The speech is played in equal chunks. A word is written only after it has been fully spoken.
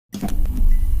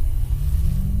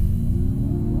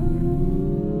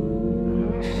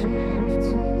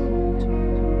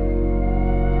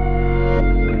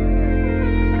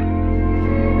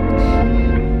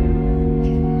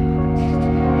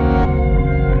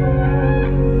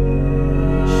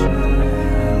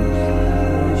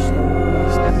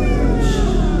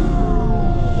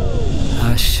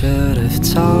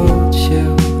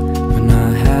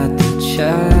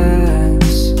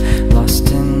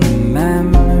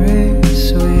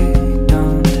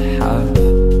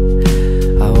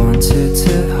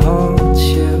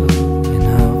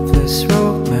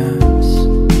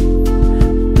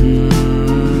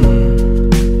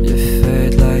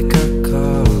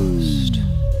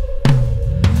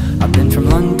I've been from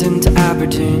London to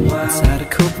Aberdeen, inside a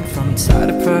coupe and from inside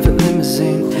a private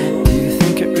limousine. Do you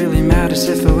think it really matters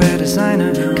if I wear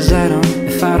designer? Cause I don't,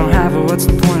 if I don't have her, what's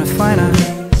the point of finding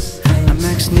her? I'm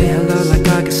ex-nihilo like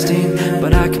Augustine,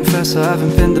 but I confess I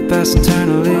haven't been the best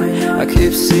internally. I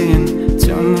keep seeing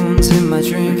two moons in my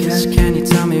dreams. Can you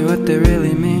tell me what they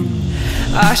really mean?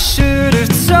 I should have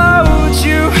told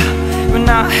you when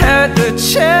I had the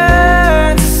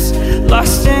chance.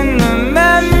 Lost in the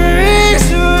memories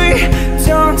we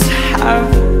don't have.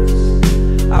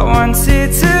 I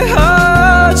wanted to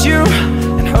hold you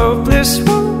in hopeless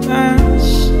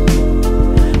romance.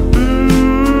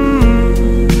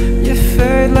 You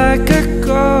fade like a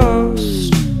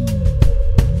ghost.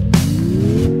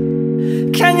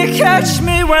 Can you catch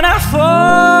me when I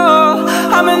fall?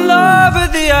 I'm in love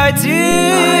with the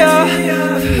idea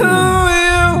of who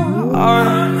you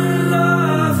are.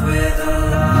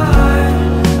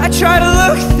 I try to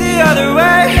look the other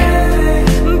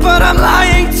way, but I'm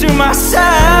lying to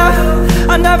myself.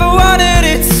 I never wanted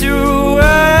it to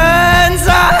end.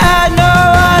 I had no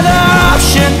other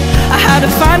option. I had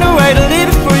to find a way to leave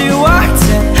before you walked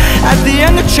in. At the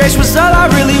end the chase was all I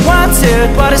really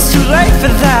wanted, but it's too late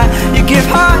for that. You give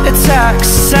heart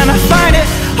attacks and I find it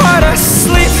hard to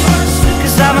sleep,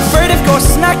 cause I'm afraid of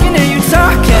ghosts and I can hear you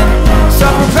talking. So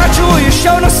perpetual, you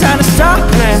show no sign of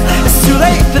stopping. It's too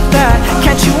late for that,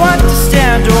 can't you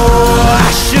understand? Oh,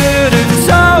 I should have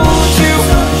told you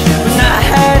when I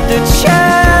had the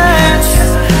chance.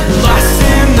 Lost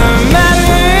in the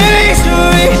memories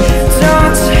we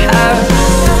don't have.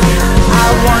 I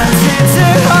wanted to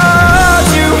hold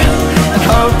you in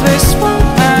hopeless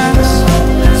romance.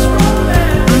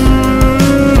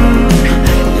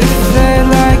 You fade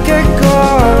like a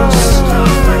ghost.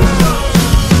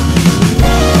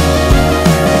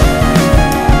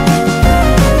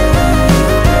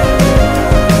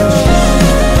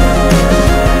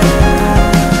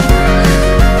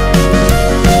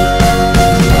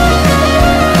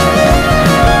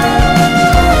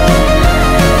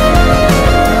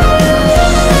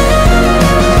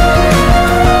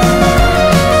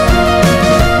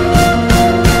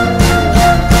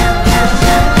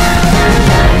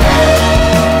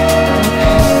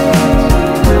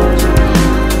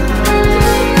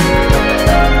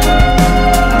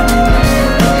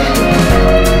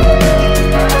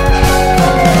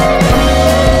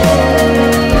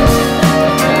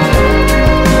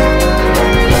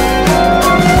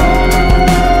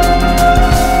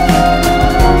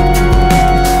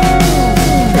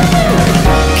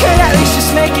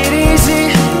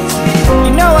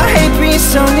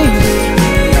 So needy,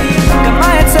 got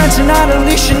my attention on a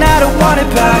leash and I don't want it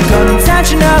back.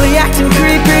 Unintentionally acting crazy.